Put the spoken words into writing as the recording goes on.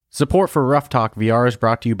Support for Rough Talk VR is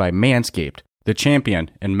brought to you by Manscaped, the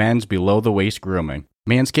champion in men's below-the-waist grooming.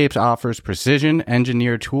 Manscaped offers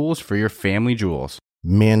precision-engineered tools for your family jewels.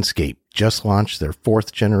 Manscaped just launched their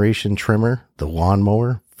 4th-generation trimmer, the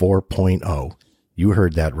Lawnmower 4.0. You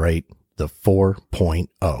heard that right, the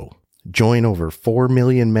 4.0. Join over 4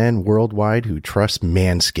 million men worldwide who trust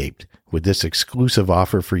Manscaped with this exclusive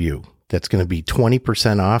offer for you. That's going to be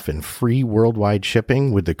 20% off and free worldwide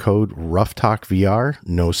shipping with the code RoughTalkVR,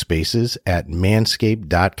 no spaces, at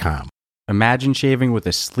manscaped.com. Imagine shaving with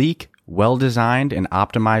a sleek, well-designed, and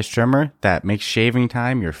optimized trimmer that makes shaving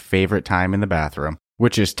time your favorite time in the bathroom,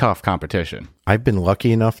 which is tough competition. I've been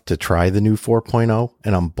lucky enough to try the new 4.0,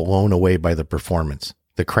 and I'm blown away by the performance.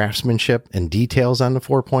 The craftsmanship and details on the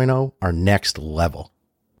 4.0 are next level.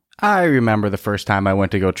 I remember the first time I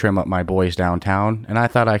went to go trim up my boys downtown, and I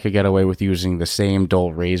thought I could get away with using the same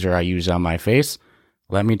dull razor I use on my face.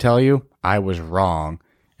 Let me tell you, I was wrong.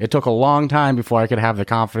 It took a long time before I could have the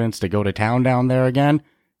confidence to go to town down there again,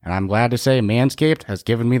 and I'm glad to say Manscaped has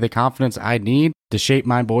given me the confidence I need to shape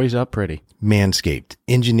my boys up pretty. Manscaped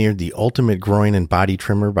engineered the ultimate groin and body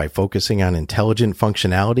trimmer by focusing on intelligent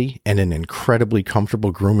functionality and an incredibly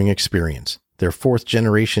comfortable grooming experience. Their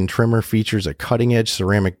 4th-generation trimmer features a cutting-edge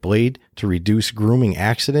ceramic blade to reduce grooming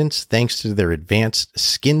accidents thanks to their advanced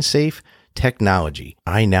skin-safe technology.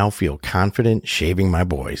 I now feel confident shaving my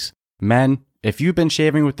boys. Men, if you've been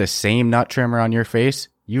shaving with the same nut trimmer on your face,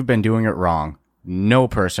 you've been doing it wrong. No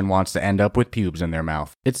person wants to end up with pubes in their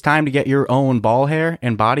mouth. It's time to get your own ball hair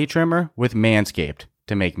and body trimmer with Manscaped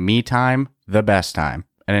to make me time the best time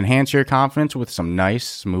and enhance your confidence with some nice,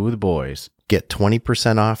 smooth boys. Get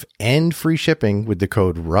 20% off and free shipping with the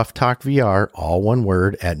code RoughTalkVR, all one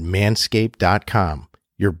word, at manscaped.com.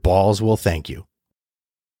 Your balls will thank you.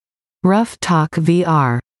 Rough Talk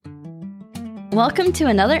VR. Welcome to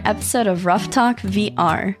another episode of Rough Talk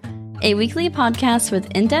VR, a weekly podcast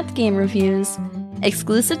with in-depth game reviews,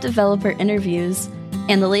 exclusive developer interviews,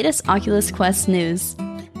 and the latest Oculus Quest news.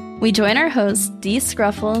 We join our hosts D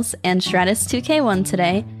Scruffles and Stratus2K1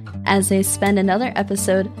 today as they spend another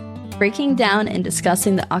episode breaking down and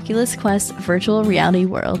discussing the Oculus Quest virtual reality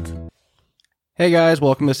world. Hey guys,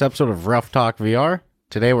 welcome to this episode of Rough Talk VR.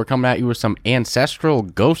 Today we're coming at you with some ancestral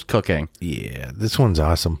ghost cooking. Yeah, this one's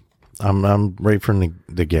awesome. I'm right from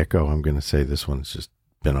the get-go. I'm going to say this one's just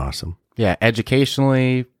been awesome. Yeah,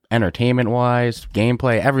 educationally, entertainment-wise,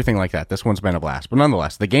 gameplay, everything like that. This one's been a blast. But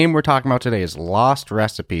nonetheless, the game we're talking about today is Lost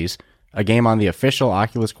Recipes, a game on the official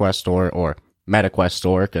Oculus Quest store, or MetaQuest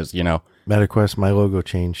store, because, you know... MetaQuest, my logo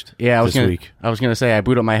changed this week. I was going to say, I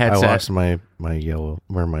boot up my headset. I lost my yellow,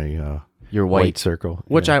 or my your white circle.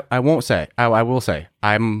 Which yeah. I won't say. I will say,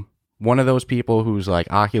 I'm one of those people who's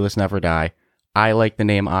like, Oculus never die. I like the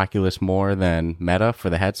name Oculus more than Meta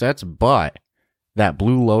for the headsets, but that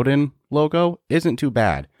blue Loden logo isn't too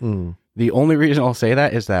bad. The only reason I'll say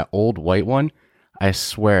that is that old white one. I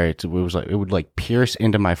swear it would like pierce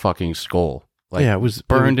into my fucking skull. Like, yeah, it was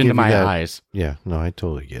burned into my eyes. Yeah, no, I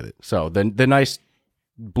totally get it. So the nice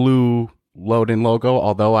blue Loden logo,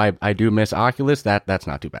 although I do miss Oculus, that's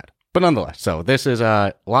not too bad. But nonetheless, so this is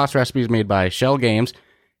Lost Recipes made by Shell Games.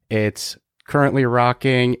 It's currently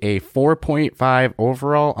rocking a 4.5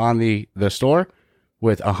 overall on the store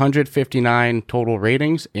with 159 total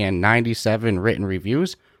ratings and 97 written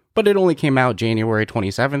reviews. But it only came out January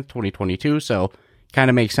 27th, 2022, so kind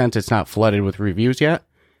of makes sense it's not flooded with reviews yet.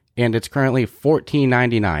 And it's currently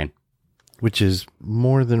 $14.99. Which is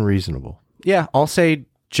more than reasonable. Yeah, I'll say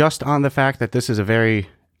just on the fact that this is a very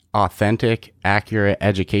authentic, accurate,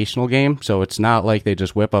 educational game. So it's not like they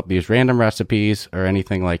just whip up these random recipes or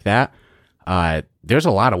anything like that. There's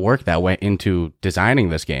a lot of work that went into designing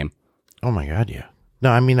this game. Oh my God, yeah.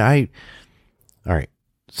 No, I mean, all right.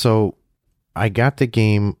 So I got the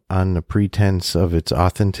game on the pretense of its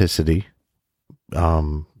authenticity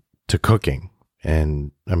to cooking.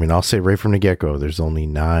 And I mean, I'll say right from the get-go, there's only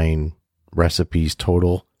 9 recipes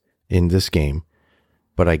total in this game.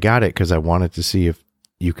 But I got it because I wanted to see if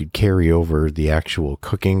you could carry over the actual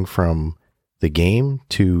cooking from the game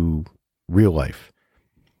to real life,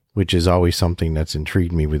 which is always something that's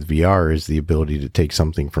intrigued me with VR, is the ability to take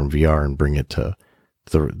something from VR and bring it to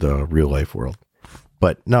the real life world.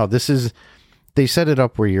 But no, they set it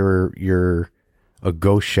up where you're a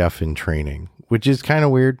ghost chef in training, which is kind of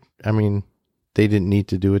weird. I mean, they didn't need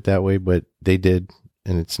to do it that way, but they did,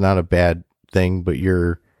 and it's not a bad thing, but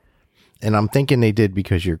and I'm thinking they did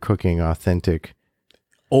because you're cooking authentic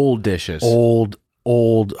old dishes.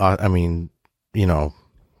 I mean, you know,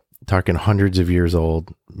 talking hundreds of years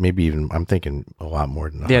old maybe even, I'm thinking a lot more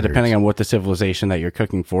than Yeah, depending on what the civilization that you're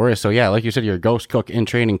cooking for is. So yeah, like you said, you're a ghost cook in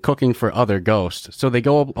training, cooking for other ghosts. So they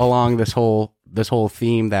go along this whole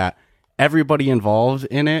theme that everybody involved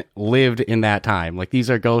in it lived in that time. Like these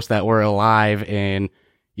are ghosts that were alive in,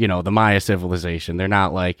 the Maya civilization. They're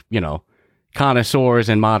not like, connoisseurs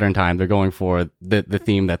in modern time. They're going for the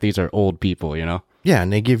theme that these are old people, Yeah,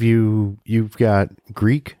 and they give you've got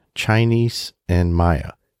Greek, Chinese, and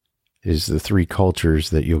Maya is the 3 cultures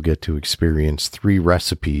that you'll get to experience, 3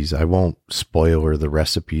 recipes. I won't spoiler the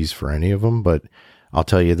recipes for any of them, but I'll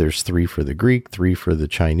tell you there's 3 for the Greek, 3 for the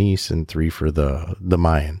Chinese, and 3 for the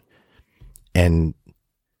Mayan. And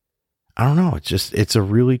I don't know, it's a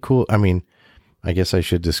really cool, I mean, I guess I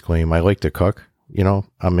should disclaim, I like to cook,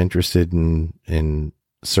 I'm interested in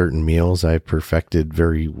certain meals. I perfected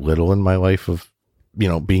very little in my life of,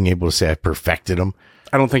 being able to say I perfected them.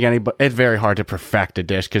 I don't think it's very hard to perfect a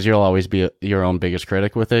dish because you'll always be your own biggest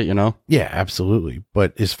critic with it, Yeah, absolutely.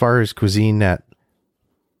 But as far as cuisine and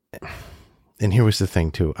here was the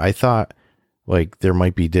thing too, I thought like there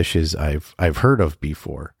might be dishes I've heard of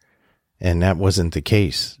before, and that wasn't the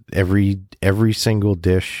case. Every single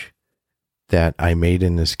dish that I made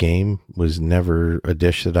in this game was never a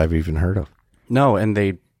dish that I've even heard of. No, and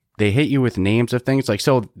they hit you with names of things like,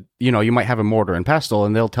 so, you might have a mortar and pestle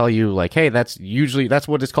and they'll tell you like, hey, that's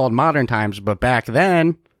what it's called modern times. But back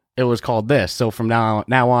then it was called this. So from now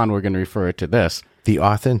on, we're going to refer it to this. The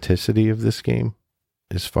authenticity of this game,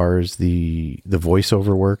 as far as the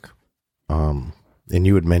voiceover work, and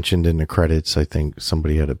you had mentioned in the credits, I think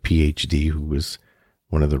somebody had a PhD who was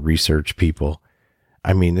one of the research people.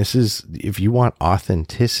 I mean, this is, if you want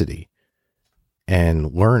authenticity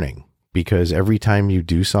and learning, because every time you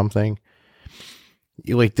do something,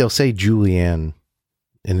 they'll say julienne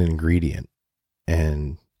in an ingredient.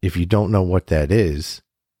 And if you don't know what that is,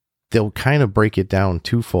 they'll kind of break it down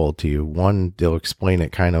twofold to you. One, they'll explain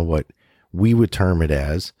it kind of what we would term it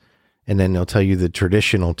as, and then they'll tell you the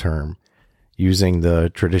traditional term using the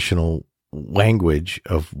traditional language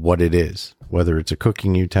of what it is, whether it's a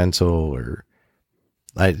cooking utensil or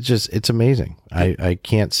it's amazing. I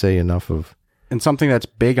can't say enough of. And something that's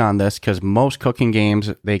big on this, because most cooking games,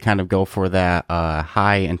 they kind of go for that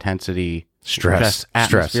high intensity stress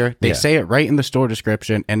atmosphere. They say it right in the store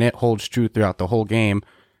description, and it holds true throughout the whole game.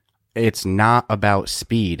 It's not about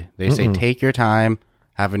speed. They say take your time,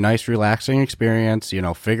 have a nice relaxing experience,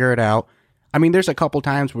 figure it out. I mean, there's a couple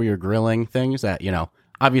times where you're grilling things that,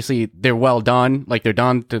 obviously they're well done, like they're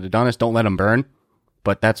done to the doneness, don't let them burn.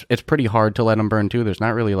 But it's pretty hard to let them burn too. There's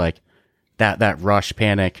not really like that rush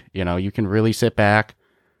panic, you can really sit back,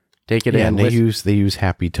 take it in. And they use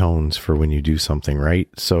happy tones for when you do something, right?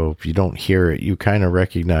 So if you don't hear it, you kind of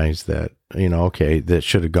recognize that, okay, that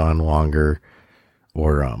should have gone longer,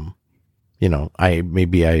 or,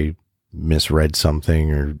 I misread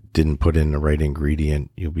something or didn't put in the right ingredient.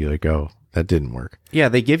 You'll be like, oh, that didn't work. Yeah,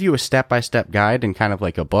 they give you a step-by-step guide and kind of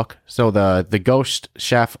like a book. So the ghost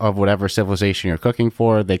chef of whatever civilization you're cooking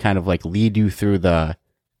for, they kind of like lead you through the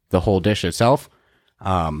whole dish itself.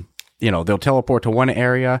 They'll teleport to one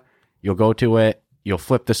area, you'll go to it, you'll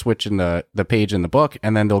flip the switch in the page in the book,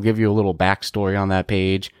 and then they'll give you a little backstory on that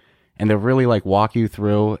page, and they'll really like walk you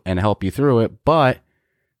through and help you through it. But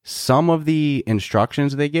some of the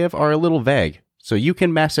instructions they give are a little vague, so you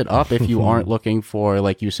can mess it up if you aren't looking for,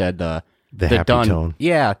 like you said, the happy tone.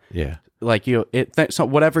 Yeah. Like so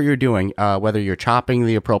whatever you're doing, whether you're chopping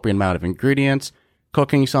the appropriate amount of ingredients,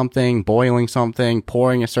 cooking something, boiling something,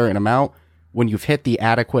 pouring a certain amount, when you've hit the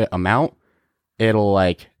adequate amount, it'll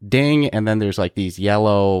like ding, and then there's like these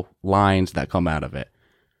yellow lines that come out of it.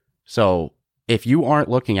 So if you aren't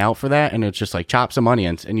looking out for that, and it's just like chop some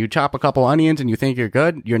onions, and you chop a couple onions and you think you're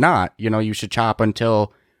good, you're not. You should chop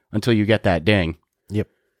until you get that ding. Yep,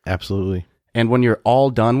 absolutely. And when you're all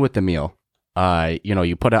done with the meal,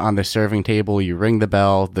 you put it on the serving table, you ring the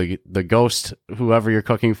bell, the ghost, whoever you're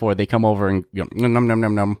cooking for, they come over and num, num,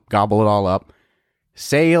 num, num, gobble it all up,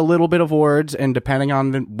 say a little bit of words, and depending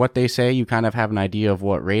on what they say, you kind of have an idea of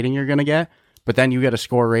what rating you're going to get. But then you get a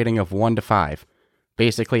score rating of 1 to 5.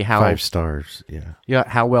 Basically how 5 stars. Yeah,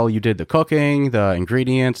 how well you did the cooking, the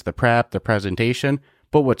ingredients, the prep, the presentation.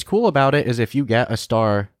 But what's cool about it is if you get a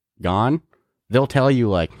star gone, they'll tell you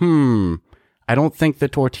like, I don't think the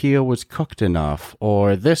tortilla was cooked enough,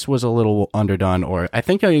 or this was a little underdone, or I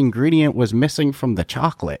think an ingredient was missing from the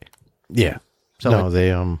chocolate. Yeah. So they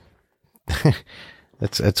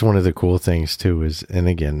that's one of the cool things too is, and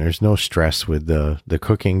again, there's no stress with the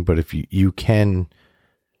cooking, but if you can,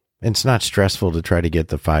 it's not stressful to try to get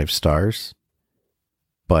the 5 stars,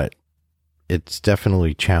 but it's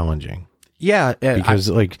definitely challenging. Yeah, Because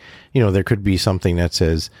like, there could be something that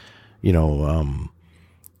says, 1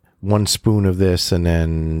 spoon of this and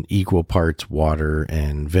then equal parts water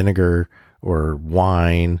and vinegar or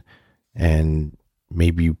wine, and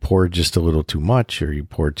maybe you pour just a little too much or you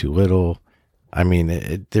pour too little. I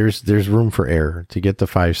mean, there's room for error. To get the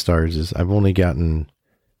 5 stars I've only gotten,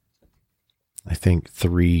 I think,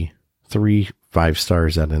 three 5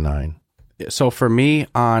 stars out of 9. So for me,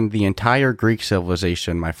 on the entire Greek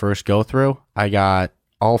civilization, my first go through, I got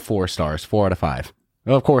all 4 stars, 4 out of 5.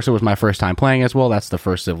 Well, of course, it was my first time playing as well. That's the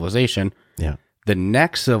first civilization. Yeah. The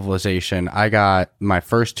next civilization, I got my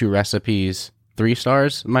first 2 recipes 3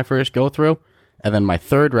 stars, my first go through. And then my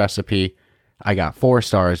third recipe, I got 4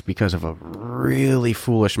 stars because of a really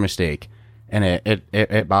foolish mistake. And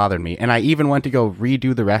it bothered me. And I even went to go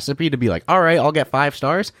redo the recipe to be like, all right, I'll get 5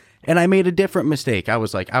 stars. And I made a different mistake. I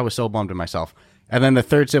was so bummed at myself. And then the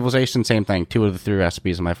third civilization, same thing. 2 of the 3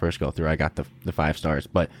 recipes in my first go through, I got the 5 stars.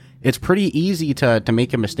 But it's pretty easy to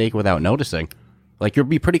make a mistake without noticing. Like, you'll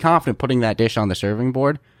be pretty confident putting that dish on the serving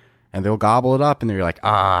board, and they'll gobble it up, and you're like,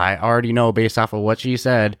 I already know based off of what she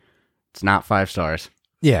said, it's not 5 stars.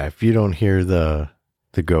 Yeah, if you don't hear the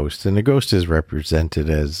ghost, and the ghost is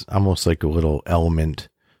represented as almost like a little element,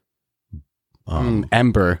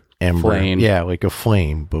 Ember, flame. Yeah, like a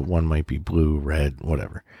flame, but one might be blue, red,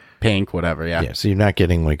 whatever. Pink, whatever, yeah. Yeah, so you're not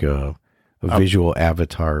getting like a visual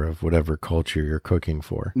avatar of whatever culture you're cooking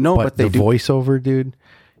for. No, but the voiceover, dude,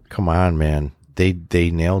 come on, man.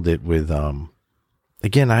 They nailed it with,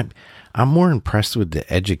 again, I'm more impressed with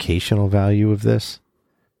the educational value of this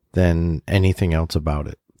than anything else about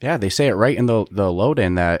it. Yeah, they say it right in the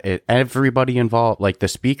load-in that everybody involved, like the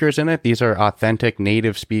speakers in it, these are authentic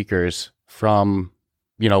native speakers from,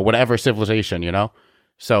 whatever civilization,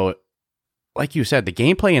 So, like you said, the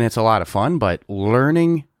gameplay in it's a lot of fun, but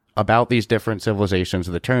learning about these different civilizations,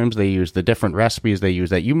 the terms they use, the different recipes they use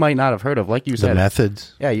that you might not have heard of, like you said. The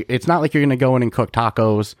methods. Yeah, it's not like you're going to go in and cook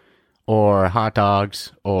tacos or hot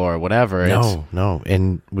dogs or whatever. No.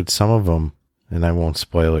 And with some of them, and I won't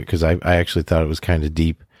spoil it because I actually thought it was kind of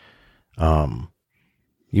deep.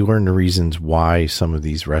 You learn the reasons why some of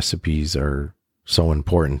these recipes are so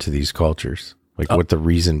important to these cultures, like what the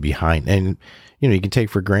reason behind, and you can take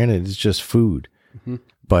for granted it's just food,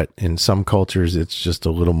 but in some cultures it's just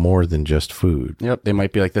a little more than just food. Yep, they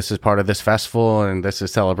might be like, this is part of this festival and this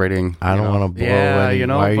is celebrating. I don't want to blow any.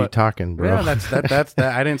 Why are you talking, bro? Yeah, that's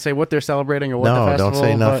that. I didn't say what they're celebrating or what the festival. No, don't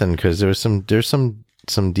say nothing because there's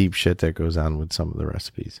some deep shit that goes on with some of the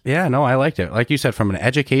recipes. Yeah, no, I liked it. Like you said, from an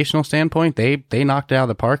educational standpoint, they knocked it out of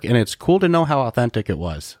the park, and it's cool to know how authentic it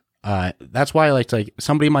was. That's why I like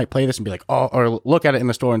somebody might play this and be like, oh, or look at it in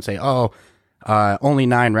the store and say, oh, only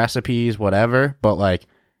 9 recipes, whatever. But like,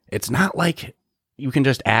 it's not like you can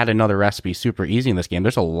just add another recipe super easy in this game.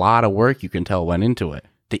 There's a lot of work you can tell went into it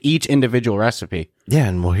to each individual recipe. Yeah,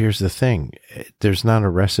 and well, here's the thing: there's not a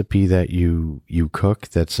recipe that you cook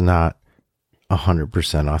that's not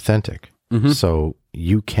 100% authentic. So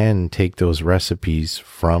you can take those recipes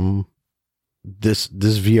from this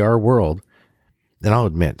VR world, and I'll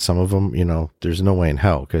admit some of them, there's no way in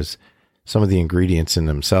hell because some of the ingredients in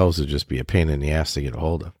themselves would just be a pain in the ass to get a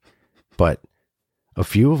hold of. But a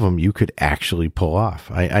few of them you could actually pull off.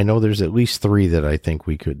 I know there's at least 3 that I think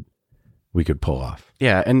we could pull off.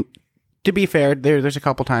 Yeah, and to be fair, there's a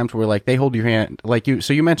couple times where like they hold your hand, like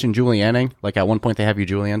you mentioned julienning. Like at one point they have you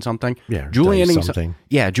julienne something. Yeah, julienning something.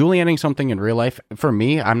 Julienning something in real life. For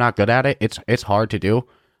me, I'm not good at it. It's hard to do.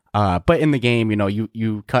 But in the game,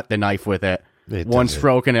 you cut the knife with it one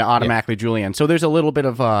stroke and it automatically julienne. So there's a little bit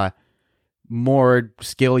of more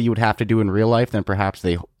skill you would have to do in real life than perhaps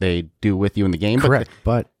they do with you in the game. Correct,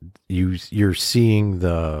 but you're seeing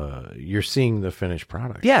the finished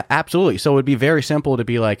product. Yeah, absolutely. So it would be very simple to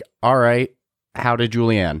be like, all right, how to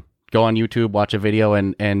julienne? Go on YouTube, watch a video,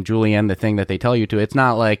 and julienne the thing that they tell you to. It's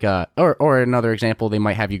not like or another example, they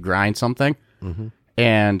might have you grind something,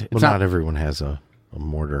 and not everyone has a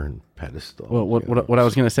mortar and pedestal. Well, what I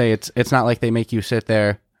was gonna say, it's not like they make you sit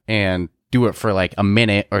there and do it for like a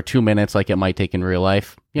minute or 2 minutes like it might take in real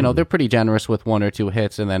life. They're pretty generous with 1 or 2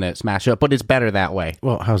 hits and then it smash up, but it's better that way.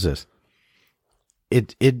 Well, how's this?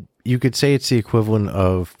 You could say it's the equivalent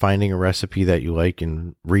of finding a recipe that you like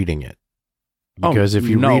and reading it. Because if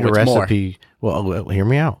you read a recipe, well, hear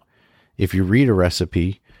me out. If you read a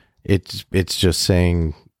recipe, it's just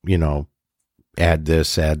saying, add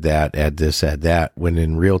this, add that, add this, add that, when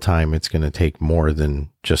in real time it's going to take more than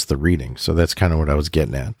just the reading. So that's kind of what I was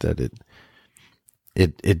getting at, that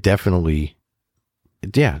it definitely,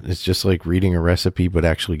 it's just like reading a recipe, but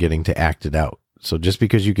actually getting to act it out. So just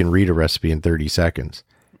because you can read a recipe in 30 seconds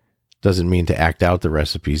doesn't mean to act out the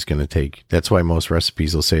recipe is going to take. That's why most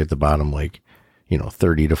recipes will say at the bottom, like,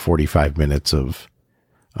 30 to 45 minutes of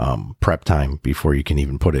prep time before you can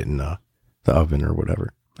even put it in the oven or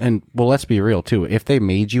whatever. And well, let's be real too. If they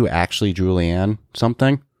made you actually julienne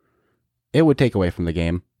something, it would take away from the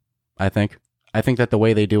game. I think that the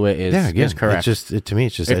way they do it is correct. To me,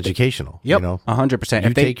 it's just educational. Yep, 100%.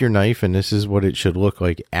 You take your knife, and this is what it should look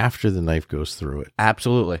like after the knife goes through it.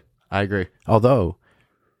 Absolutely, I agree. Although,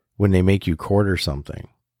 when they make you quarter something,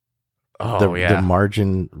 the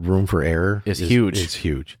margin room for error is huge. It's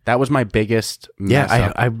huge. That was my biggest mess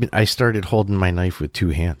up. I started holding my knife with 2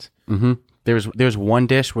 hands. Mm-hmm. There's one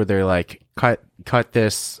dish where they're like cut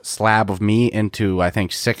this slab of meat into, I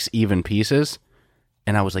think, 6 even pieces.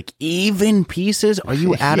 And I was like, even pieces? Are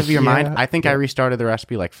you out of your mind? I think I restarted the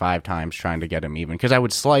recipe like 5 times trying to get them even. Because I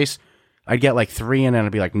would slice, I'd get like 3 in and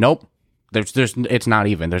I'd be like, nope, it's not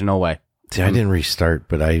even. There's no way. See, I didn't restart,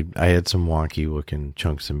 but I had some wonky looking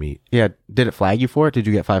chunks of meat. Yeah. Did it flag you for it? Did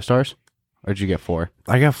you get 5 stars? Or did you get 4?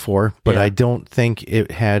 I got 4, but I don't think it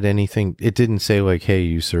had anything. It didn't say like, hey,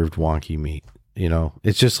 you served wonky meat.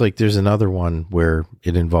 It's just like there's another one where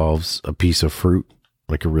it involves a piece of fruit,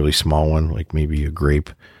 like a really small one, like maybe a grape.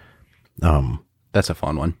 That's a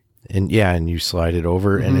fun one. And you slide it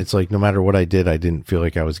over, and it's like no matter what I did, I didn't feel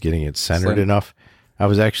like I was getting it centered enough.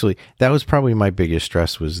 That was probably my biggest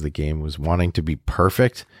stress was the game was wanting to be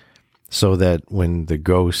perfect so that when the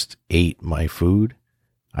ghost ate my food,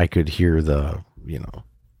 I could hear the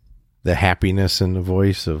happiness in the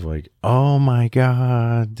voice of like, oh my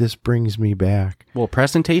God, this brings me back. Well,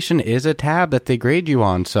 presentation is a tab that they grade you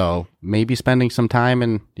on, so maybe spending some time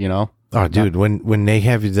and, Oh, dude, when they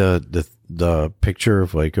have the picture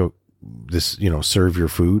of like, oh, this, serve your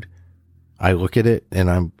food, I look at it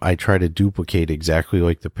and I try to duplicate exactly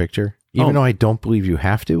like the picture, even though I don't believe you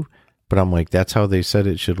have to, but I'm like, that's how they said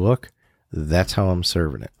it should look. That's how I'm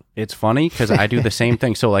serving it. It's funny because I do the same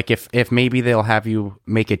thing. So like if maybe they'll have you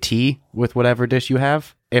make a tea with whatever dish you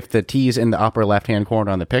have, if the tea is in the upper left-hand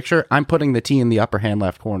corner on the picture, I'm putting the tea in the upper hand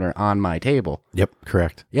left corner on my table. Yep,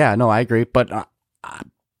 correct. Yeah, no, I agree. But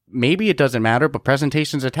maybe it doesn't matter, but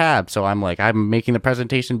presentation's a tab. So I'm like, I'm making the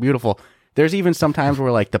presentation beautiful. There's even some times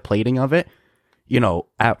where like the plating of it,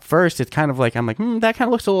 at first it's kind of like, I'm like, that kind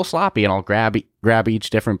of looks a little sloppy. And I'll grab each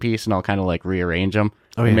different piece and I'll kind of like rearrange them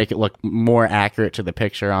and make it look more accurate to the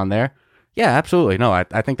picture on there. Yeah, absolutely. No,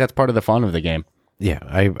 I think that's part of the fun of the game. Yeah,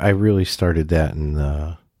 I really started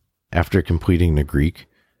that after completing the Greek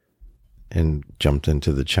and jumped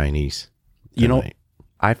into the Chinese.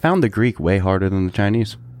 I found the Greek way harder than the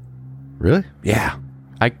Chinese. Really? Yeah.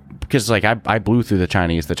 Because like I blew through the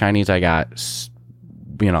Chinese. The Chinese I got,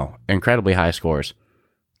 incredibly high scores.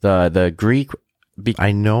 The Greek.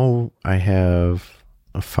 I know I have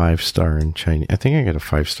a 5-star in Chinese. I think I got a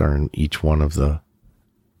 5-star in each one of the,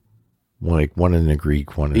 like one in the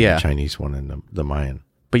Greek, one in the Chinese, one in the Mayan.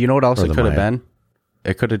 But you know what else it could have been?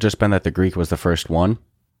 It could have just been that the Greek was the first one.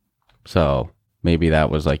 So maybe that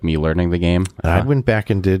was like me learning the game. I went back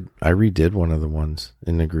and redid one of the ones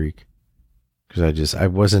in the Greek. Because I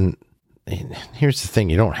wasn't, here's the thing,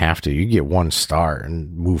 you don't have to. You get 1 star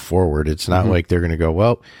and move forward. It's not like they're going to go,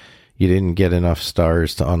 well, you didn't get enough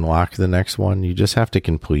stars to unlock the next one. You just have to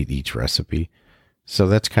complete each recipe. So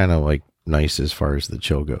that's kind of like nice as far as the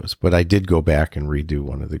chill goes. But I did go back and redo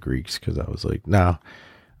one of the Greeks because I was like, no,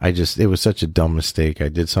 it was such a dumb mistake. I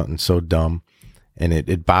did something so dumb. And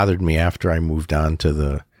it bothered me after I moved on to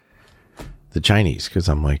the Chinese because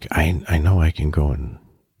I'm like, I know I can go and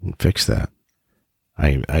fix that.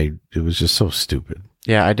 It was just so stupid.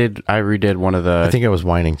 Yeah, I redid one of the... I think I was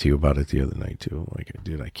whining to you about it the other night, too. Like,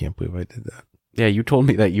 dude, I can't believe I did that. Yeah, you told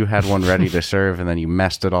me that you had one ready to serve, and then you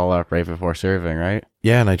messed it all up right before serving, right?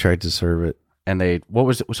 Yeah, and I tried to serve it. And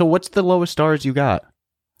so what's the lowest stars you got?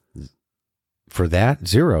 For that,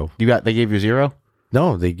 0. They gave you 0?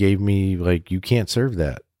 No, they gave me, like, you can't serve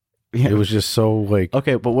that. Yeah. It was just so, like...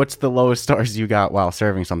 Okay, but what's the lowest stars you got while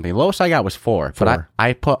serving something? Lowest I got was 4. But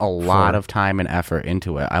I put a lot of time and effort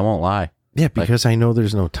into it. I won't lie. Yeah, because I know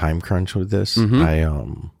there's no time crunch with this.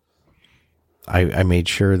 I made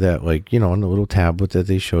sure that, like, on the little tablet that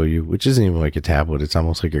they show you, which isn't even like a tablet, it's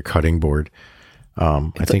almost like a cutting board. I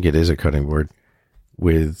think it is a cutting board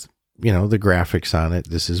with, the graphics on it.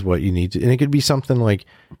 This is what you need to, and it could be something like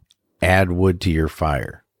add wood to your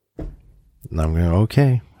fire. And I'm going,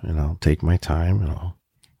 okay, and I'll take my time and I'll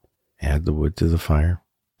add the wood to the fire.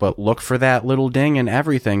 But look for that little ding and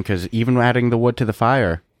everything, because even adding the wood to the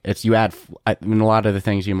fire, you add, a lot of the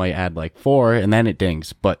things you might add like 4 and then it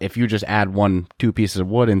dings. But if you just add 1-2 pieces of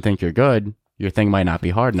wood and think you're good, your thing might not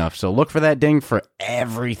be hard enough. So look for that ding for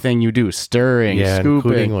everything you do, stirring, Yeah, scooping.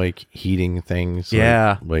 including like heating things.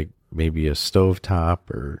 Yeah. Like maybe a stovetop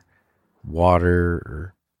or water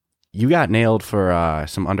or... You got nailed for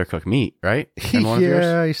some undercooked meat, right? In one of yours?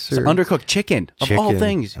 Yeah, I Some served undercooked chicken, of all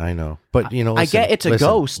things. I know. But, you know, I get it's a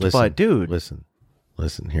ghost, but dude. Listen,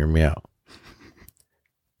 hear me out.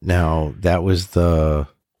 Now, that was the...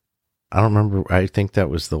 I don't remember. I think that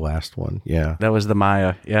was the last one. Yeah. That was the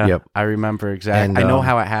Maya. Yeah. Yep. I remember exactly. And, I know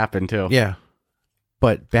how it happened too. Yeah.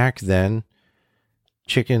 But back then,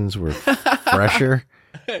 chickens were fresher.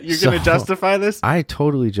 You're going to justify this? I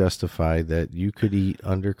totally justify that you could eat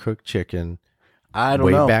undercooked chicken I don't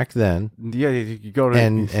way know. back then. Yeah, you go to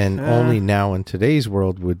And only now in today's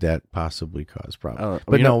world would that possibly cause problems.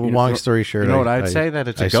 well, But long story short, you know what I'd say? That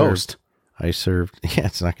it's a ghost. I served. Yeah,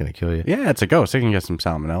 it's not going to kill you. Yeah, it's a ghost. It can get some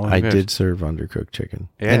salmonella. I did serve undercooked chicken,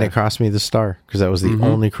 Yeah. and it cost me the star because that was the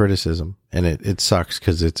only criticism, and it sucks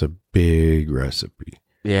because it's a big recipe.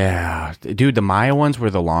 Yeah, dude, the Maya ones were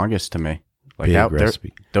the longest to me. Like Big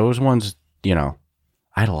recipe. Those ones, you know,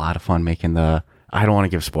 I had a lot of fun making the. I don't want to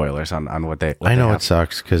give spoilers on what they. I know it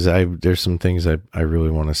sucks because there's some things I really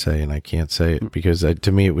want to say and I can't say it because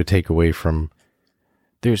to me it would take away from.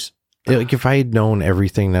 There's like if I had known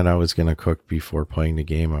everything that I was going to cook before playing the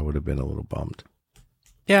game, I would have been a little bummed.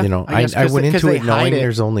 yeah, You know, I guess went into they it knowing hide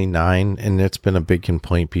there's only 9, and that's been a big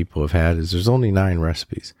complaint people have had is there's only 9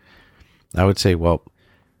 recipes. I would say, well,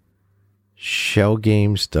 Shell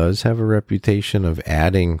Games does have a reputation of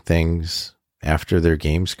adding things after their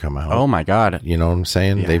games come out. Oh my god, You know what I'm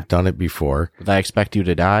saying? Yeah. They've done it before. did I expect you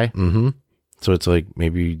to die Mm-hmm. So it's like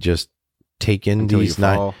maybe just take in until you these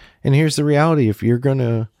 9. fall? And here's the reality: if you're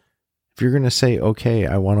gonna say, okay,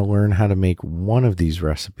 I want to learn how to make one of these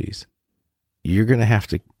recipes, you're gonna have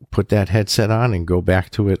to put that headset on and go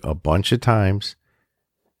back to it a bunch of times,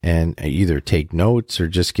 and either take notes or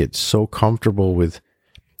just get so comfortable with.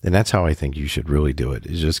 And that's how I think you should really do it: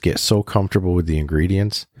 is just get so comfortable with the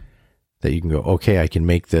ingredients that you can go, okay, I can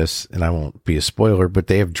make this, and I won't be a spoiler, but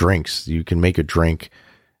they have drinks. You can make a drink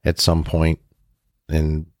at some point,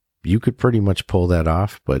 and you could pretty much pull that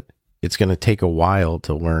off, but it's going to take a while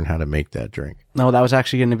to learn how to make that drink. No, that was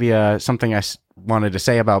actually going to be something I wanted to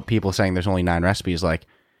say about people saying there's only 9 recipes. Like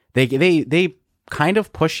they kind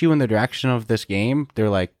of push you in the direction of this game. They're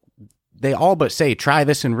like, they all but say, try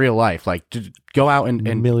this in real life. Like go out and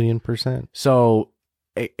 1,000,000%. so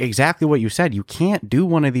exactly what you said. You can't do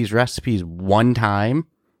one of these recipes one time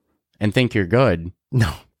and think you're good.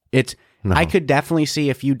 No. I could definitely see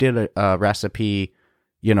if you did a recipe,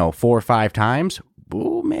 4 or 5 times.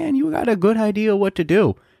 Oh man, you got a good idea what to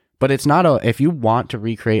do. But it's not if you want to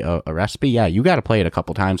recreate a recipe, yeah, you got to play it a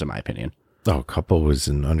couple times, in my opinion. Oh, a couple was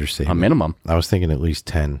an understatement. A minimum. I was thinking at least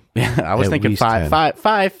 10. Yeah, I was At thinking least 5.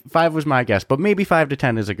 10. 5 was my guess, but maybe 5 to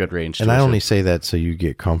 10 is a good range. And I only say that so you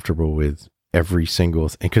get comfortable with every single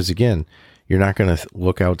thing. Because again, you're not going to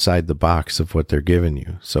look outside the box of what they're giving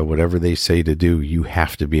you. So whatever they say to do, you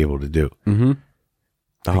have to be able to do. Mm-hmm.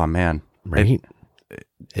 Oh man, Right?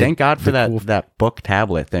 Thank God for that book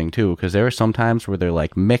tablet thing too, because there are some times where they're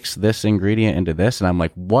like, mix this ingredient into this, and I'm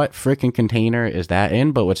like, what freaking container is that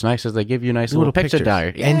in? But what's nice is they give you a nice little picture pictures.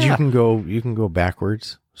 diary, And Yeah. you can go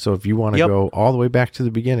backwards. So if you want to go all the way back to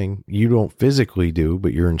the beginning, you don't physically do,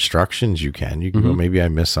 but your instructions you can. You can go, maybe I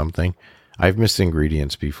missed something. I've missed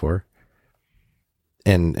ingredients before.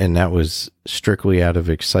 And that was strictly out of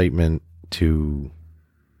excitement to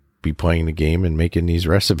be playing the game and making these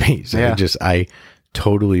recipes. Yeah. I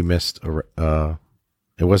totally missed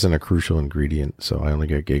it wasn't a crucial ingredient, so I only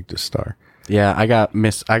got gigged a star. Yeah, I got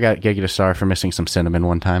gigged a star for missing some cinnamon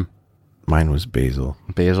one time. Mine was basil.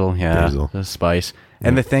 Basil, yeah, Basil. the spice.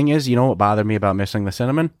 And the thing is, you know what bothered me about missing the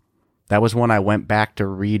cinnamon? That was when I went back to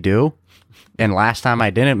redo, and last time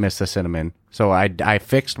I didn't miss the cinnamon, so I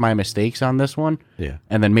fixed my mistakes on this one, Yeah.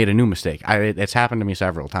 and then made a new mistake. It's happened to me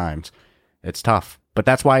several times. It's tough, but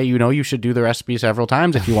that's why you should do the recipe several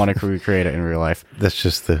times if you want to recreate it in real life, That's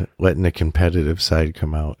just letting the competitive side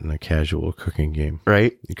come out in a casual cooking game.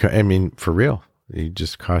 right? I mean, for real, it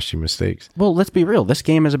just costs you mistakes. Well, let's be real. This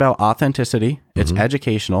game is about authenticity. It's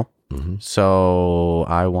educational. So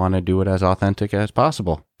I want to do it as authentic as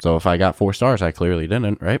possible. So if I got 4 stars, I clearly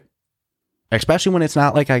didn't, right? Especially when it's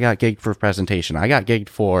not like I got gigged for presentation. I got gigged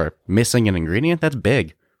for missing an ingredient. That's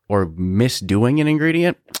big. Or misdoing an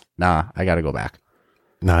ingredient. Nah, I got to go back.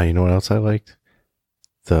 Nah, you know what else I liked?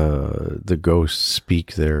 The ghosts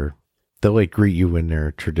speak they'll like greet you in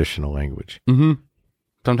their traditional language. Mm-hmm.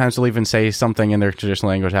 Sometimes they'll even say something in their traditional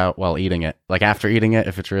language out while eating it. Like after eating it,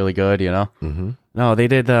 if it's really good, you know? Mm-hmm. No, they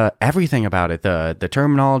did everything about it. The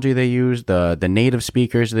terminology they used, the native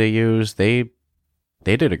speakers they used, they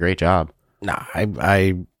did a great job. Nah,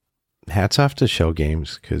 I hats off to Shell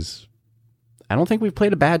Games, because I don't think we've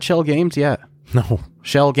played a bad Shell Games yet. no.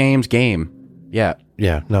 Shell Games game. Yeah.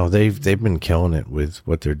 Yeah, no, they've been killing it with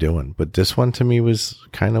what they're doing. But this one to me was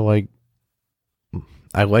kind of like,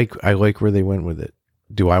 I like where they went with it.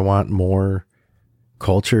 Do I want more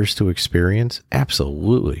cultures to experience?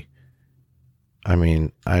 Absolutely. I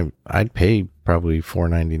mean, I'd pay probably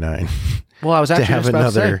 $4.99. Well, I was actually have just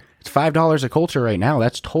about to another- say, it's $5 a culture right now.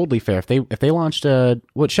 That's totally fair. If they launched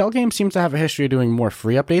what Shell Games seems to have a history of doing more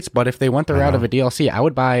free updates, but if they went the route of a DLC, I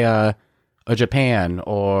would buy a Japan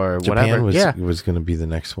or whatever. Japan was going to be the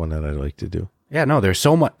next one that I'd like to do. Yeah, no, there's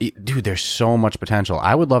so much, dude. There's so much potential.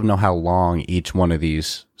 I would love to know how long each one of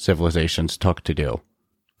these civilizations took to do.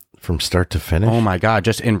 From start to finish? Oh my god!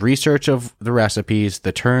 Just in research of the recipes,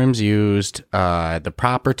 the terms used, the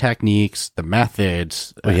proper techniques, the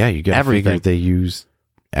methods. Well, yeah, you got to figure everything. they use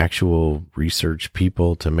actual research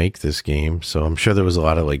people to make this game. So I'm sure there was a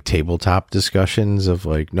lot of like tabletop discussions of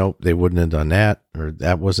like, nope, they wouldn't have done that, or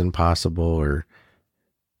that wasn't possible, or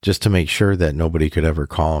just to make sure that nobody could ever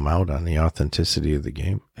call them out on the authenticity of the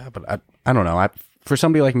game. Yeah, but I don't know. For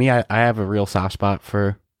somebody like me, I have a real soft spot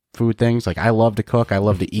for food things. Like I love to cook. I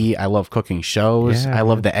love to eat. I love cooking shows. Yeah, I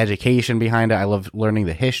love the education behind it. I love learning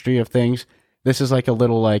the history of things. This is like a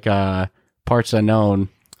little like parts unknown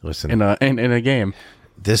Listen, in a game.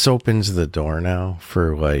 this opens the door now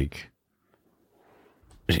for like,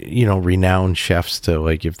 you know, renowned chefs to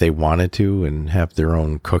like, if they wanted to and have their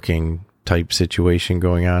own cooking type situation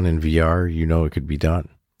going on in VR, you know, it could be done.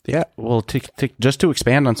 Yeah. Well, to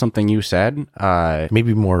expand on something you said,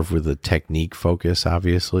 Maybe more of with a technique focus,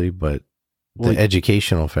 obviously, but Well, the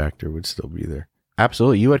educational factor would still be there.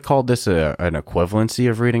 absolutely. You had called this an equivalency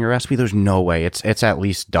of reading a recipe. There's no way. It's at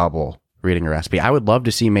least double reading a recipe. I would love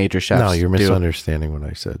to see major chefs. No, you're do- misunderstanding what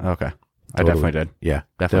I said. Okay. I Totally. definitely did. Yeah,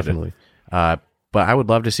 Definitely. But I would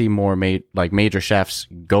love to see more major chefs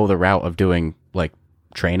go the route of doing like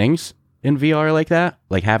trainings in VR like that.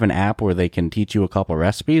 Like have an app where they can teach you a couple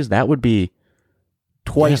recipes. That would be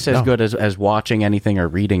twice Yeah, as no. good as watching anything or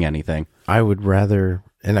reading anything. I would rather,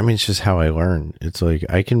 and I mean, it's just how I learn. It's like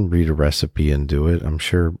I can read a recipe and do it. I'm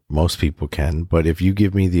sure most people can, but if you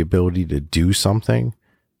give me the ability to do something,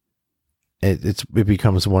 it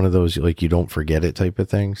becomes one of those like you don't forget it type of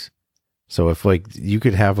things. So if like you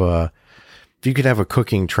could have a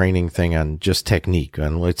cooking training thing on just technique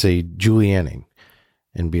on, let's say, julienning,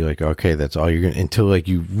 and be like, okay, that's all you're gonna, until like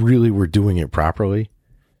you really were doing it properly,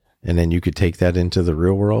 and then you could take that into the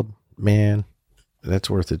real world, man, that's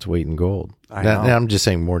worth its weight in gold. I Now, know. I'm just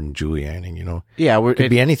saying more than julienning, you know. Yeah, It could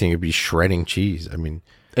be anything. It could be shredding cheese. I mean,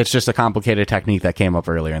 it's just a complicated technique that came up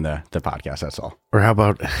earlier in the podcast. That's all. or how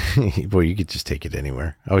about, well, you could just take it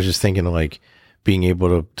anywhere. I was just thinking of like being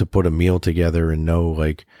able to put a meal together and know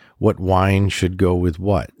like what wine should go with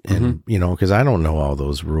what. And, you know, because I don't know all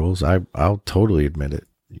those rules. I'll totally admit it.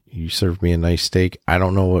 You serve me a nice steak. I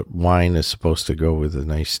don't know what wine is supposed to go with a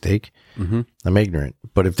nice steak. Mm-hmm. I'm ignorant.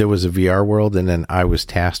 But if there was a VR world and then I was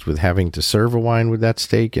tasked with having to serve a wine with that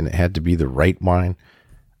steak and it had to be the right wine,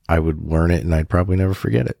 I would learn it and I'd probably never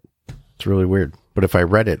forget it. It's really weird. But if I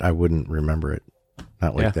read it, I wouldn't remember it.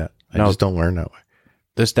 Not like Yeah. that. I No. just don't learn that way.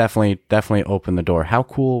 This definitely opened the door. How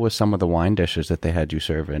cool was some of the wine dishes that they had you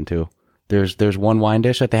serve into? There's one wine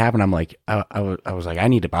dish that they have, and I'm like, I was like, I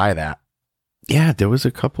need to buy that. Yeah, there was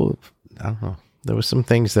a couple of, I don't know. There was some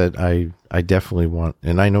things that I definitely want.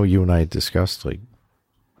 And I know you and I had discussed, like,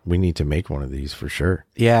 we need to make one of these for sure.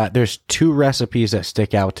 Yeah, there's two recipes that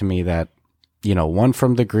stick out to me that, you know, one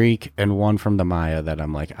from the Greek and one from the Maya that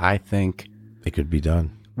I'm like, I think It could be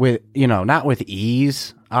done. with, you know, not with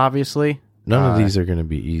ease, obviously. None of these are going to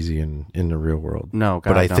be easy in the real world. No, God,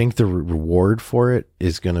 but I no. think the reward for it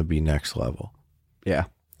is going to be next level. Yeah.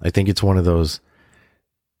 I think it's one of those,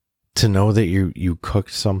 to know that you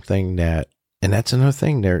cooked something that, and that's another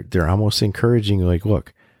thing, they're almost encouraging you, like,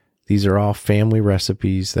 look, these are all family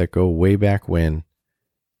recipes that go way back when,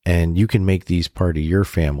 and you can make these part of your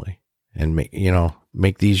family and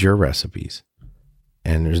make these your recipes.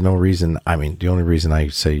 And there's no reason, I mean, the only reason I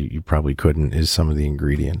say you probably couldn't is some of the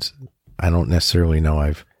ingredients. I don't necessarily know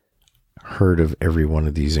I've heard of every one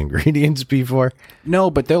of these ingredients before. No,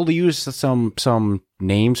 but they'll use some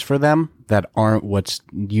names for them that aren't what's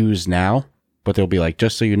used now. But they'll be like,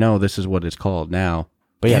 just so you know, this is what it's called now.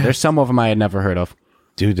 But yeah, Yeah. there's some of them I had never heard of.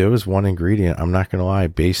 Dude, there was one ingredient, I'm not going to lie,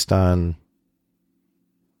 based on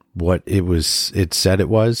what it said it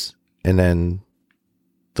was, and then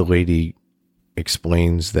the lady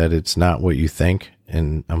explains that it's not what you think.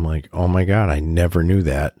 And I'm like, oh my God, I never knew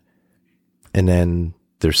that. And then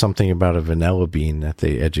there's something about a vanilla bean that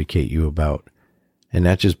they educate you about. And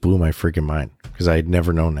that just blew my freaking mind because I had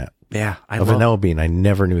never known that. Yeah, A vanilla bean, I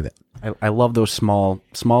never knew that. I love those small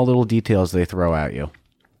little details they throw at you.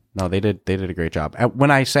 No, they did a great job.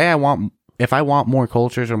 When I say if I want more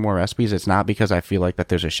cultures or more recipes, it's not because I feel like that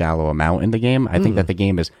there's a shallow amount in the game. I think that the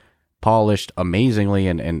game is polished amazingly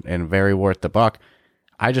and very worth the buck.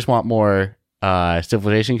 I just want more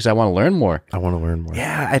civilization because I want to learn more. I want to learn more.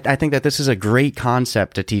 Yeah, I think that this is a great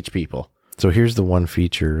concept to teach people. So here's the one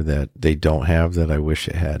feature that they don't have that I wish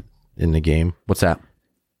it had in the game. What's that?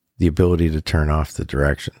 The ability to turn off the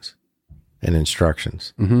directions and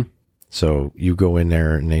instructions. Mm-hmm. So you go in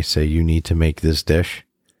there and they say you need to make this dish.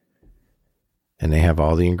 And they have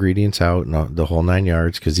all the ingredients out and the whole 9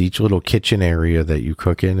 yards because each little kitchen area that you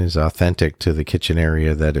cook in is authentic to the kitchen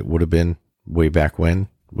area that it would have been way back when,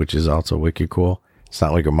 which is also wicked cool. It's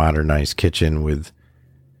not like a modernized kitchen with,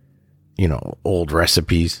 old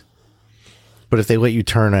recipes. But if they let you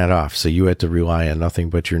turn that off, so you had to rely on nothing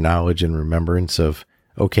but your knowledge and remembrance of,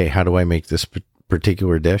 okay, how do I make this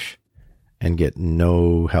particular dish and get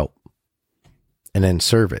no help? And then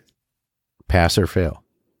serve it, pass or fail,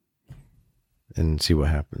 and see what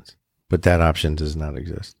happens. But that option does not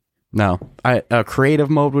exist. No. A creative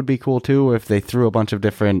mode would be cool too if they threw a bunch of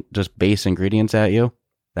different just base ingredients at you.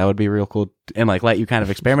 That would be real cool and let you kind of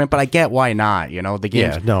experiment. But I get why not. The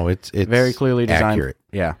game's it's very clearly designed. Accurate.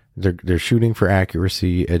 Yeah. They're shooting for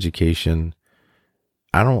accuracy, education.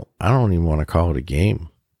 I don't even want to call it a game.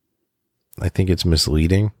 I think it's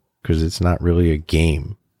misleading because it's not really a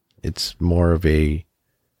game. It's more of a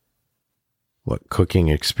cooking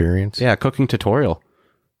experience. Yeah, cooking tutorial.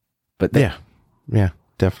 But yeah,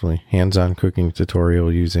 definitely hands-on cooking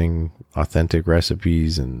tutorial using authentic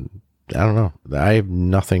recipes, and I don't know. I have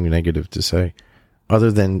nothing negative to say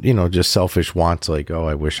other than, just selfish wants like, oh,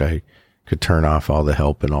 I wish I could turn off all the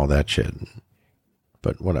help and all that shit.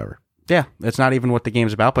 But whatever. Yeah, it's not even what the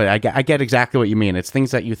game's about, but I get exactly what you mean. It's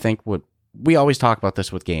things that you think would... We always talk about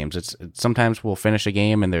this with games. It's sometimes we'll finish a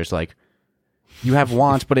game and there's you have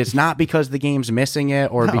wants, but it's not because the game's missing it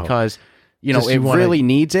or because, it really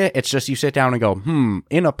needs it. It's just you sit down and go,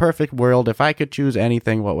 in a perfect world, if I could choose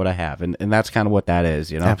anything, what would I have? And that's kind of what that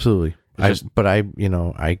is, Absolutely. I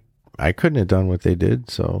couldn't have done what they did.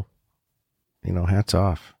 So, hats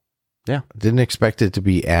off. Yeah. Didn't expect it to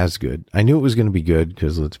be as good. I knew it was going to be good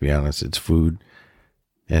because let's be honest, it's food.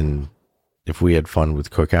 And if we had fun with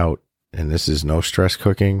Cookout, and this is no stress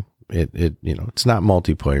cooking, it's not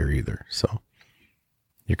multiplayer either. So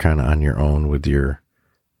you're kind of on your own with your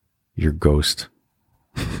ghost,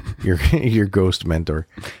 your ghost mentor.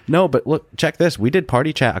 No, but look, check this. We did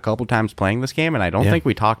party chat a couple times playing this game, and I don't think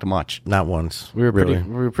we talked much. Not once. We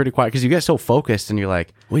were pretty quiet because you get so focused, and you're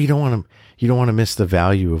like, well, you don't want to miss the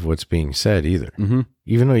value of what's being said either. Mm-hmm.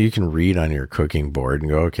 Even though you can read on your cooking board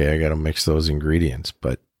and go, okay, I got to mix those ingredients,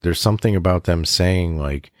 but there's something about them saying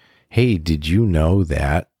like, hey, did you know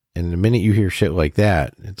that? And the minute you hear shit like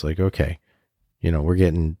that, it's like, okay, we're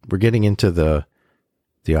getting into the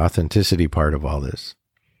authenticity part of all this,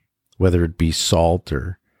 whether it be salt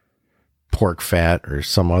or pork fat or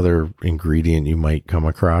some other ingredient you might come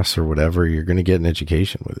across or whatever, you're going to get an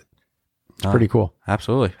education with it. It's pretty cool.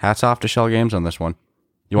 Absolutely. Hats off to Shell Games on this one.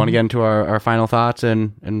 You want to get into our final thoughts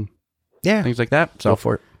and things like that? So go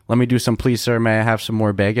for it. Let me do some please, sir, may I have some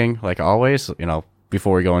more begging, like always,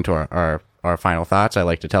 before we go into our final thoughts. I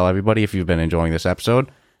like to tell everybody, if you've been enjoying this episode,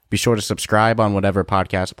 be sure to subscribe on whatever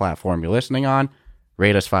podcast platform you're listening on.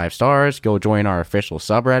 Rate us 5 stars. Go join our official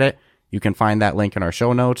subreddit. You can find that link in our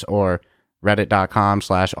show notes or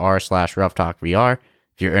reddit.com/r/roughtalkvr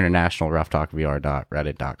if you're international,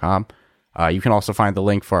 roughtalkvr.reddit.com. You can also find the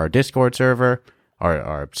link for our Discord server,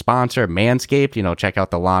 our sponsor, Manscaped. Check out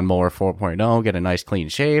the Lawnmower 4.0, get a nice clean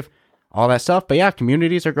shave, all that stuff. But yeah,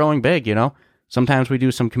 communities are growing big, Sometimes we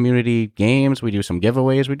do some community games, we do some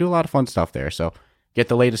giveaways, we do a lot of fun stuff there. So get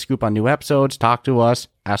the latest scoop on new episodes, talk to us,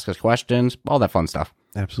 ask us questions, all that fun stuff.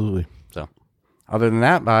 Absolutely. So other than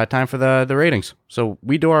that, time for the ratings. So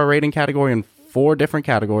we do our rating category in 4 different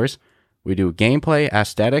categories. We do gameplay,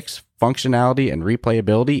 aesthetics, functionality, and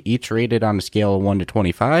replayability, each rated on a scale of 1 to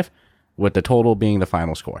 25, with the total being the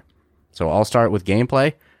final score. So I'll start with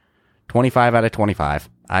gameplay, 25 out of 25.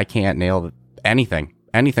 I can't nail anything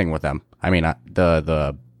with them. I mean,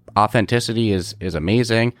 the authenticity is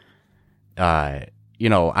amazing. I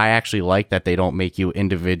actually like that they don't make you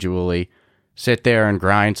individually sit there and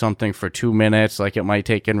grind something for 2 minutes like it might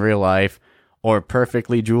take in real life, or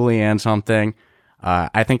perfectly julienne something.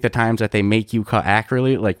 I think the times that they make you cut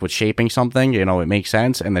accurately, like with shaping something, it makes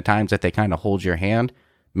sense. And the times that they kind of hold your hand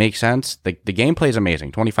make sense. The gameplay is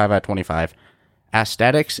amazing. 25 out of 25.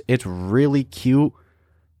 Aesthetics, it's really cute,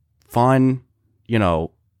 fun,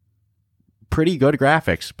 pretty good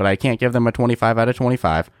graphics, but I can't give them a 25 out of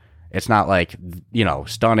 25. It's not like,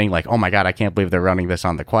 stunning, like, oh my God, I can't believe they're running this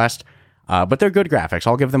on the Quest. But they're good graphics.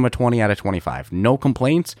 I'll give them a 20 out of 25. No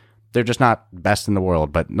complaints. They're just not best in the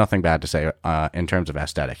world, but nothing bad to say in terms of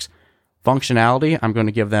aesthetics. Functionality, I'm going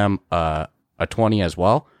to give them a 20 as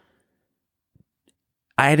well.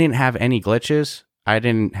 I didn't have any glitches. I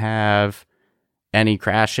didn't have any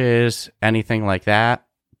crashes, anything like that.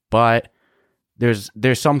 But there's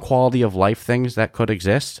some quality of life things that could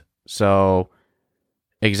exist. So,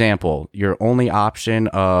 example, your only option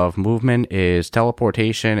of movement is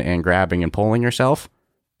teleportation and grabbing and pulling yourself.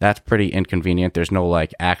 That's pretty inconvenient. There's no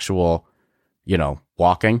like actual,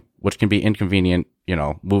 walking, which can be inconvenient,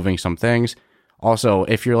 moving some things. Also,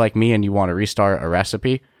 if you're like me and you want to restart a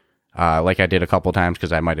recipe, like I did a couple times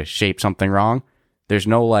because I might have shaped something wrong, there's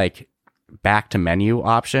no like back to menu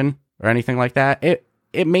option or anything like that.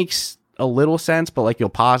 It makes a little sense, but like you'll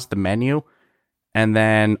pause the menu and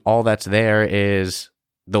then all that's there is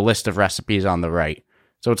the list of recipes on the right.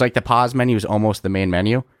 So it's like the pause menu is almost the main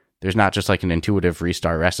menu. There's not just like an intuitive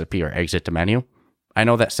restart recipe or exit to menu. I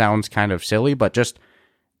know that sounds kind of silly, but just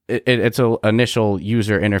it's an initial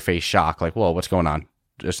user interface shock. Like, whoa, what's going on?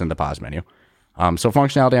 Just in the pause menu. So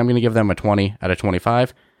functionality, I'm going to give them a 20 out of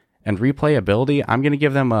 25. And replayability, I'm going to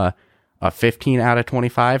give them a 15 out of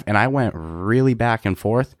 25. And I went really back and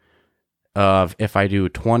forth of if I do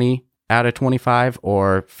 20 out of 25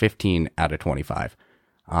 or 15 out of 25.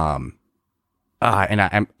 And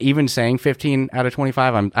I'm even saying 15 out of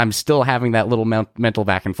 25. I'm still having that little mental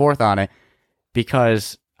back and forth on it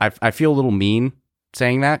because I feel a little mean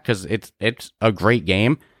saying that because it's a great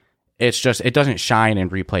game. It's just it doesn't shine in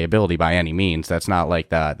replayability by any means. That's not like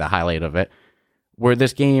the highlight of it. Where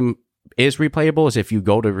this game is replayable is if you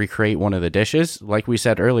go to recreate one of the dishes. Like we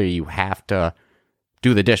said earlier, you have to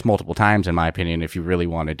do the dish multiple times, in my opinion, if you really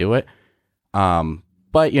want to do it.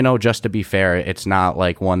 But, just to be fair, it's not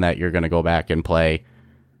like one that you're going to go back and play,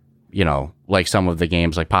 like some of the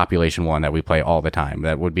games like Population 1 that we play all the time.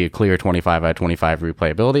 That would be a clear 25 out of 25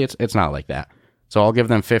 replayability. It's not like that. So I'll give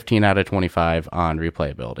them 15 out of 25 on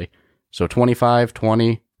replayability. So 25,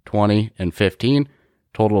 20, 20, and 15,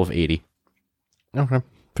 total of 80. Okay,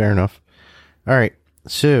 fair enough. All right,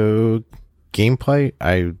 so gameplay,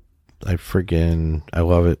 I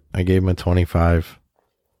love it. I gave him a 25.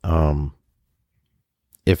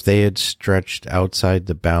 If they had stretched outside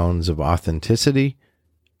the bounds of authenticity,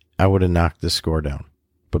 I would have knocked the score down.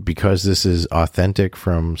 But because this is authentic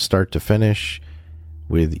from start to finish,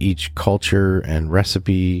 with each culture and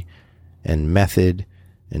recipe and method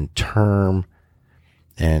and term,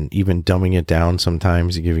 and even dumbing it down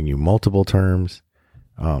sometimes, giving you multiple terms,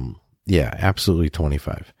 yeah, absolutely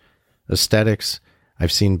 25. Aesthetics,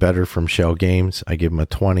 I've seen better from Shell Games. I give them a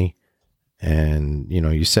 20. And,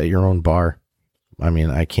 you set your own bar. I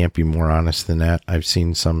mean, I can't be more honest than that. I've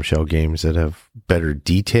seen some Shell games that have better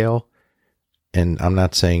detail, and I'm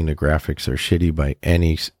not saying the graphics are shitty by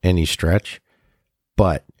any stretch,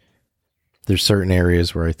 but there's certain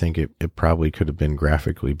areas where I think it probably could have been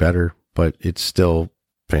graphically better, but it's still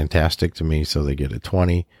fantastic to me, so they get a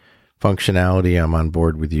 20. Functionality, I'm on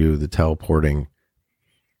board with you. The teleporting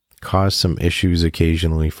caused some issues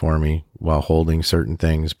occasionally for me while holding certain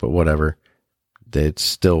things, but whatever. It's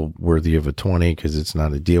still worthy of a 20 because it's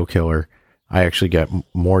not a deal killer. I actually got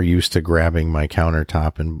more used to grabbing my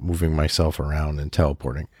countertop and moving myself around and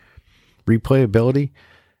teleporting. Replayability,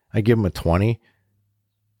 I give them a 20.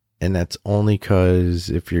 And that's only because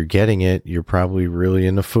if you're getting it, you're probably really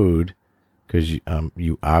into food because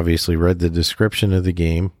you obviously read the description of the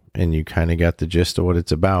game and you kind of got the gist of what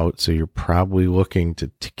it's about. So you're probably looking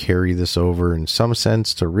to carry this over in some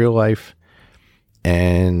sense to real life.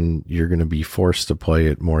 And you're going to be forced to play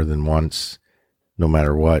it more than once, no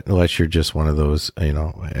matter what, unless you're just one of those,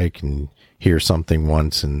 I can hear something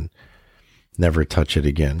once and never touch it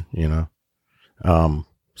again,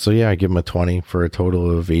 So yeah, I give them a 20 for a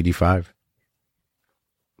total of 85.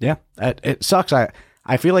 Yeah, it sucks.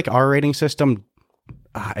 I feel like our rating system,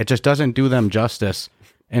 it just doesn't do them justice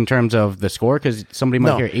in terms of the score because somebody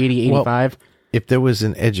might hear 80, 85. Well, if there was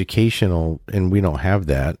an educational, and we don't have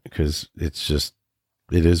that because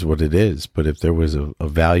it is what it is. But if there was a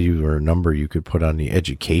value or a number you could put on the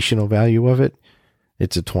educational value of it,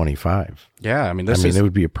 it's a 25. Yeah, I mean, it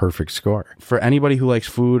would be a perfect score. For anybody who likes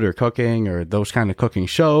food or cooking or those kind of cooking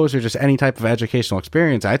shows or just any type of educational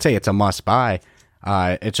experience, I'd say it's a must buy.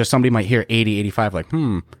 It's just somebody might hear 80, 85, like,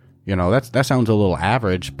 that sounds a little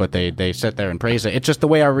average, but they sit there and praise it. It's just the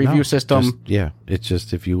way our review system. It's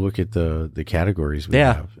just if you look at the categories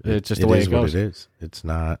have, it's just the way it goes. What it is. It's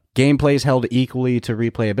not. Gameplay's held equally to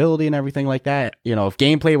replayability and everything like that. If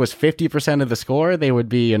gameplay was 50% of the score, they would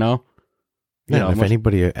be, if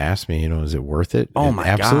anybody asked me, is it worth it? Oh my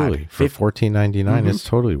absolutely. God. For $14.99, it's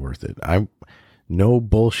totally worth it. No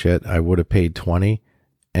bullshit. I would have paid $20,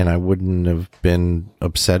 and I wouldn't have been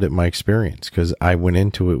upset at my experience because I went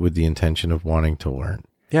into it with the intention of wanting to learn.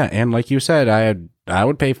 Yeah, and like you said, I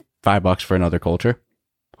would pay $5 for another culture,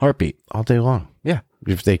 heartbeat, all day long. Yeah,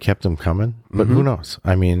 if they kept them coming, but who knows?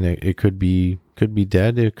 I mean, it could be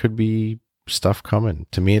dead. It could be stuff coming.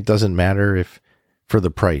 To me, it doesn't matter if. For the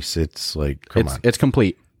price, it's like, come on. It's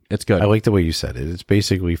complete. It's good. I like the way you said it. It's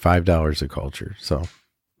basically $5 a culture. So,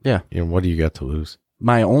 yeah. What do you got to lose?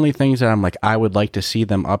 My only things that I'm like, I would like to see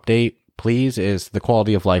them update, please, is the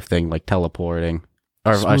quality of life thing, like teleporting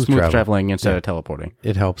or smooth traveling instead of teleporting.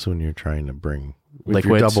 It helps when you're trying to bring liquids. If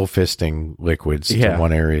you're double fisting liquids to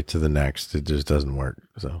one area to the next. It just doesn't work.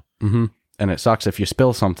 So, and it sucks if you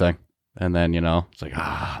spill something and then, it's like,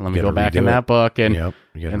 let me go back in that book and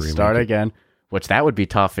start again. Which that would be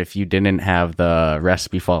tough if you didn't have the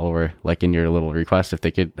recipe follower, like in your little request, if they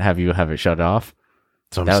could have it shut off.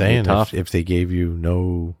 So I'm saying if they gave you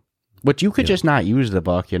no, but you could just not use the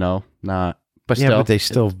book, but still, but they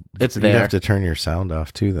still, it's you there. have to turn your sound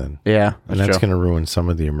off too then. Yeah. And that's going to ruin some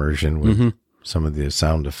of the immersion with some of the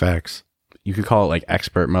sound effects. You could call it like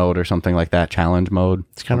expert mode or something like that, challenge mode.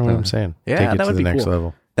 It's kind of what I'm saying. Yeah, take it that to would the be next cool.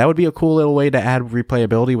 level. That would be a cool little way to add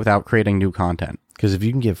replayability without creating new content. Because if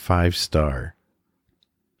you can get 5-star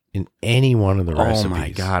in any one of the recipes. Oh my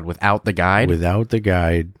God, without the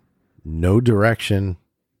guide, no direction,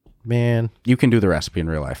 man. You can do the recipe in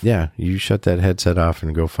real life. Yeah, you shut that headset off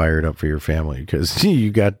and go fire it up for your family because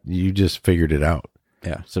you just figured it out.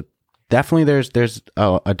 Yeah, so definitely there's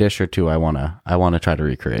a dish or two I wanna try to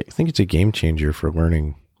recreate. I think it's a game changer for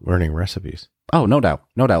learning recipes. Oh, no doubt.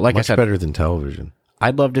 Like Much I said, better than television.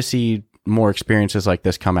 I'd love to see more experiences like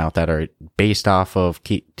this come out that are based off of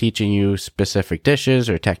teaching you specific dishes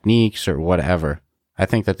or techniques or whatever. I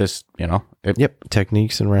think that this,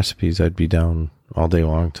 techniques and recipes. I'd be down all day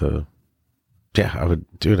long to. Yeah, I would,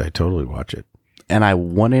 dude. I totally watch it. And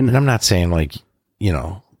and I'm not saying like a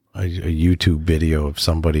YouTube video of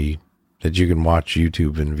somebody that you can watch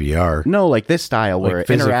YouTube in VR. No, like this style where it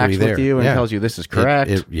interacts with you and tells you this is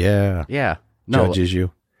correct. Yeah. No, judges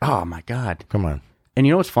you. Oh my God. Come on. And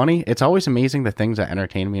you know what's funny? It's always amazing the things that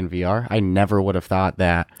entertain me in VR. I never would have thought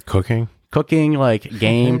that cooking, like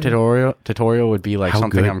game tutorial would be like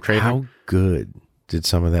something I'm craving. How good did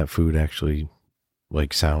some of that food actually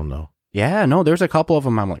like sound though? Yeah, no, there's a couple of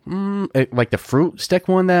them. I'm like, like the fruit stick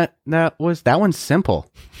one that one's simple.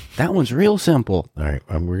 That one's real simple. All right,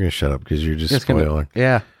 we're gonna shut up because you're just spoiling.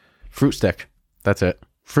 Yeah, fruit stick. That's it.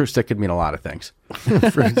 Fruit stick could mean a lot of things.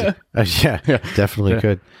 Yeah, definitely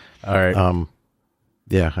could. All right.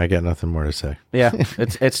 Yeah, I got nothing more to say. Yeah,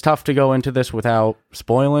 it's tough to go into this without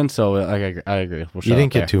spoiling, so I agree. You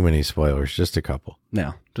didn't get too many spoilers, just a couple.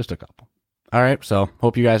 No, just a couple. All right, so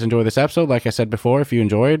hope you guys enjoy this episode. Like I said before, if you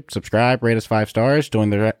enjoyed, subscribe, rate us 5 stars, join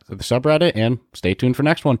the subreddit, and stay tuned for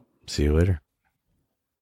next one. See you later.